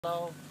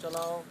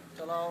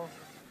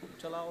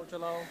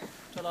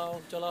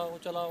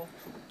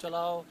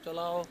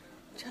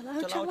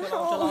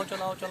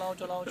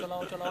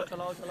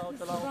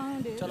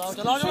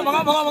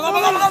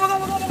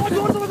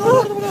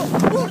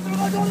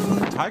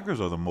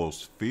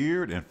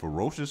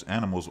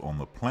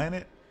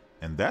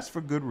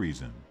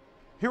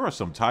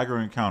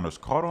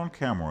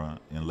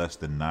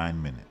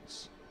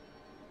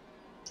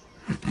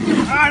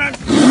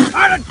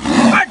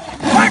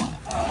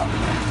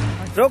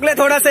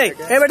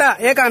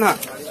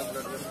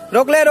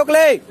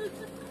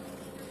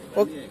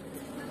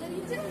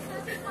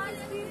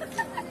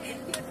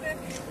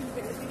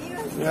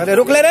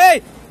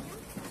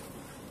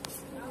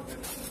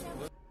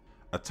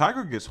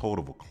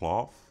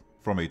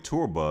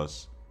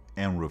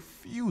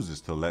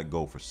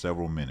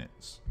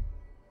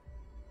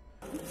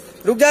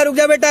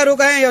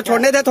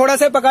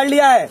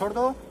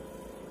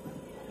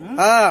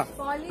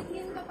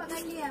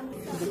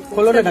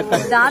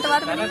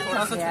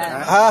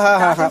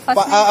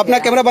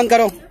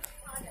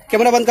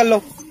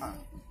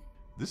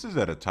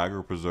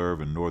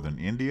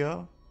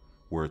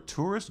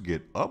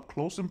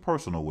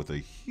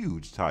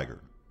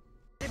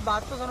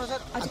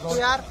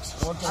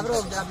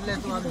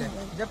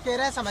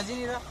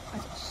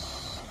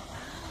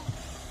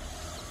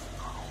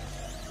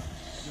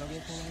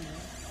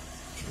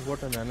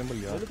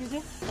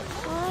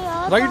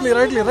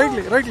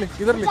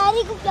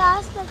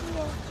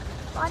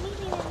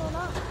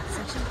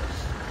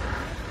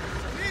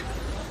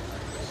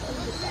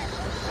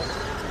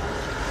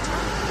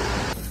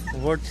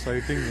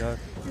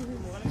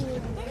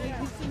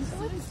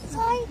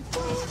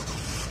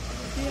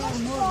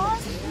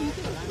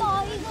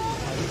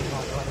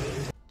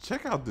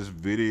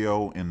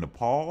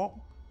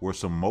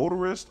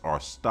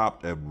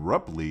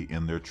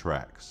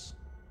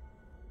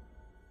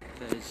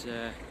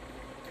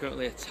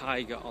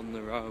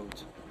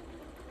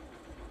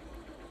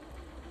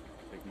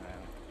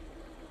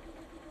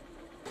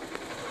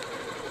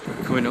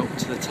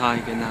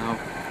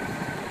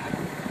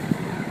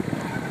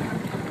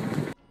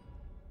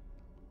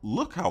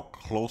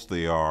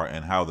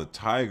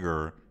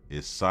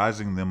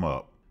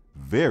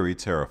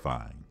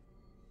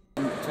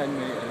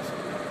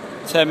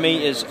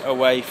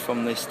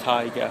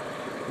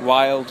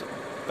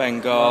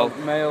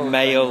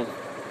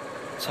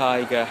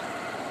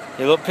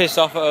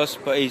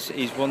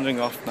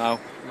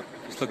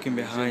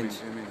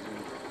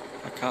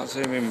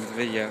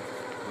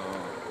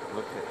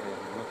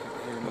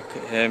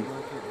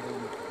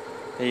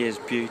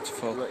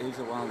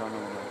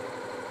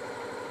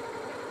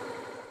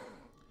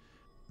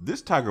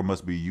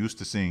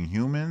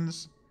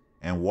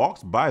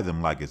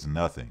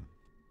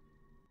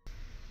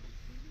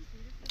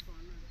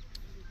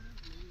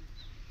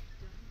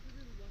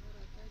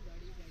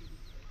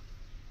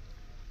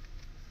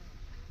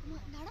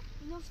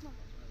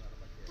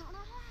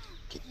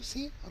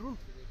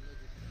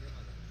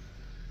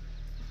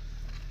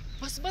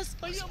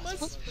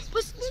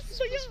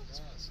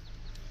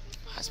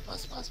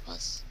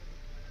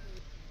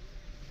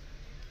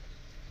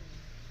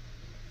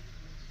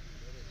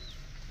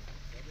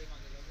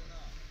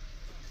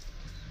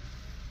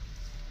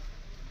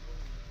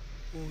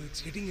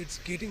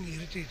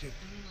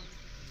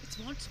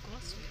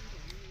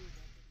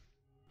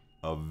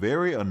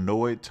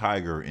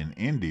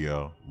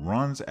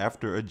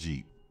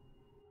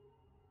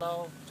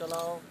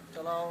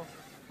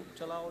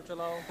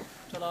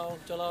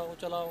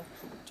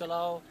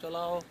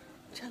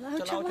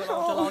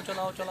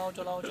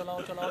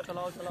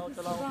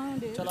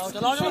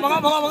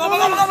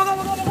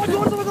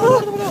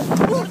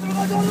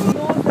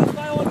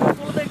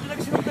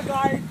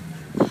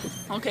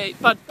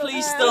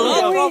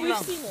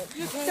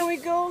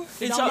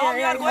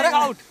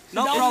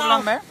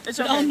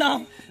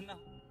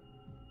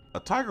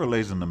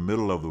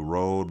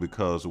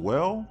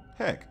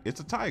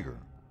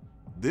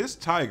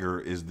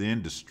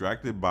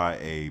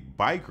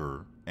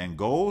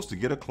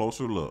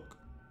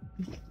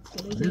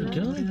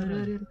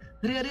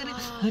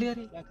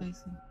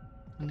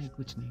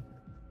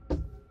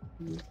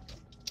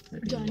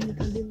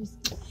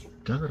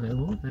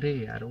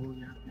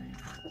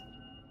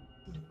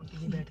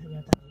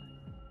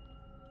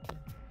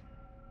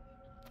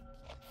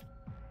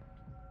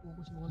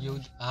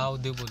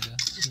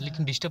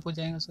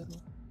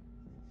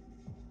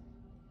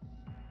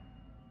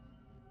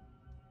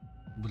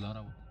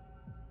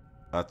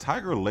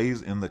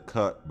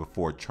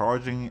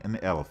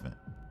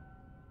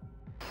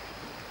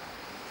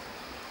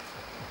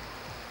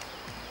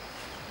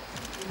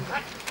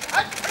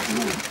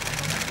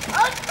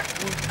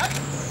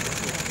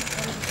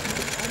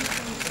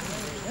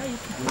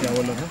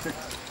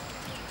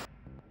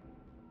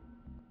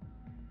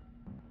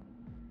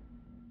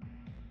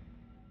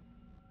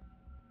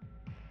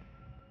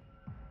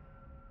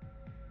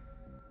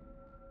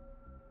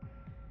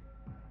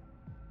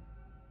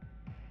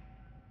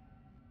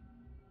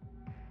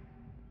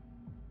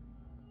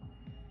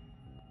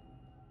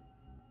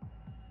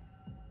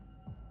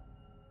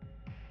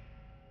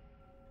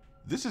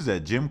This is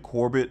at Jim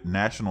Corbett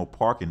National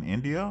Park in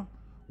India,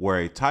 where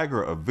a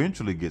tiger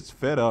eventually gets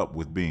fed up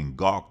with being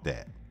gawked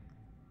at.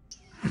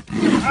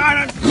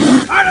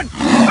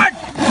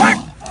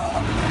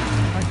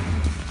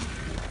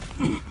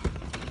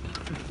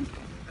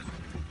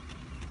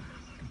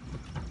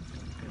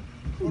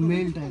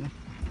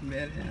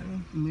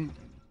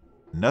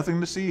 Nothing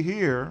to see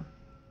here,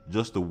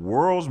 just the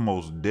world's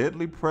most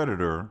deadly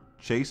predator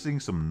chasing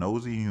some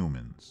nosy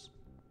humans.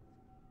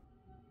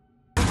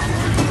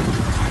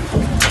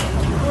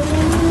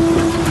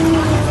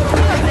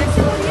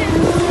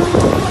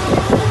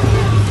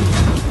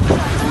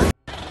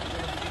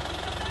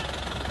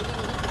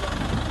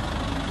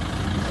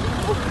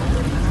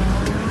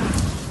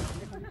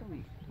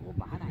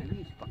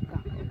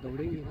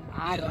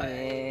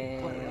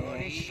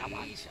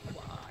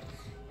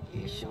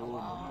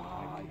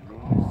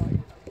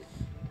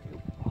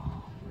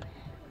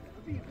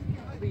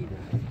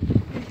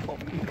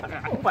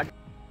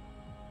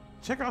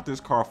 Check out this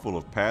car full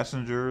of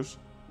passengers.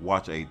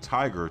 Watch a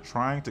tiger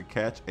trying to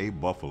catch a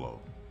buffalo.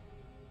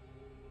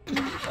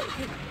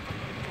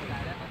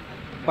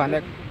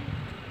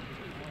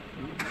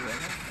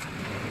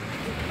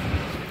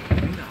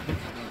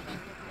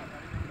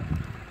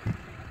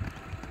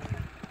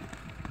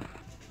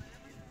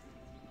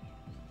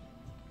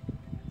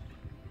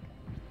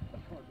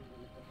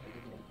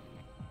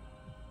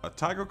 A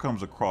tiger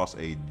comes across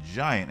a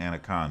giant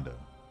anaconda.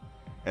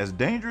 As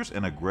dangerous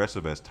and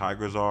aggressive as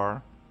tigers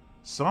are,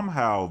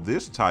 somehow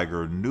this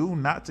tiger knew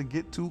not to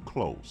get too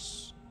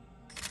close.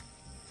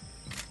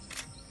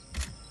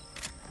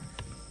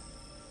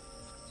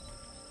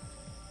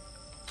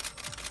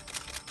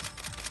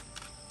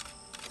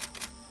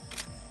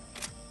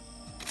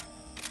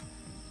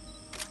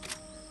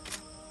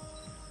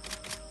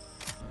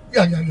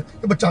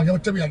 ये बच्चा आ गया,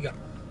 बच्चा भी आ गया।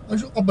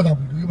 अब बता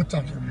video, ये बच्चा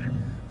आ गया,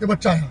 ये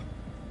बच्चा आया।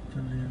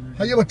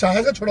 हाँ ये बच्चा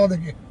आएगा, छोड़ा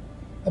देंगे।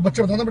 अब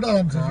बच्चे बताना बेटा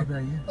आराम से।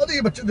 अरे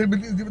ये बच्चे दे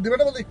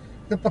बेटा बोले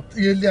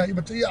ये लिया, ये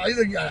बच्चा ये आई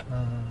देखिए आया,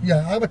 ये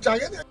आया बच्चा आ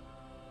गया।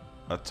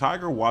 A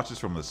tiger watches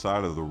from the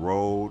side of the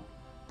road,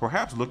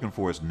 perhaps looking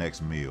for its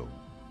next meal,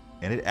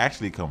 and it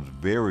actually comes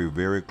very,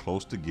 very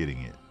close to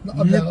getting it.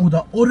 ये कूदा,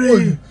 ओरे,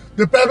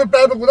 ये पैर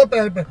पे कूदा,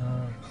 पैर पे।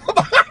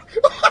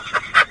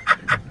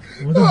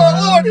 ये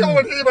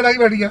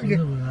बढ़िया,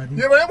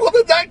 ये बड़ा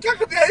बहुत जाए क्या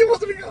कर दिया, ये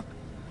बहुत बढ़िया।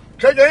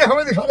 क्या ये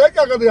हमें दिखा रहा है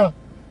क्या कर दिया?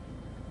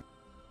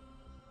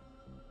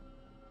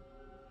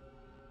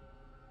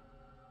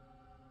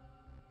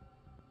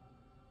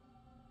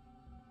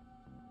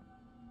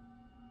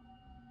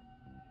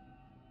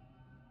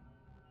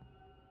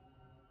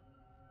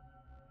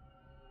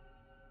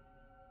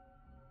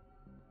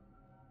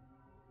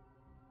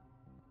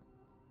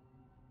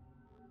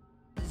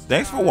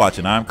 Thanks for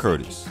watching. I'm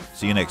Curtis.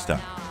 See you next time.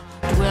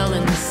 Dwell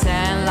in the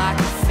sand like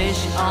a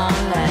fish on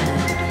land.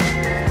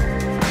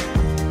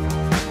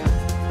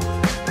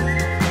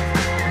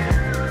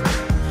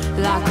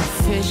 Like a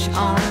fish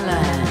on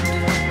land.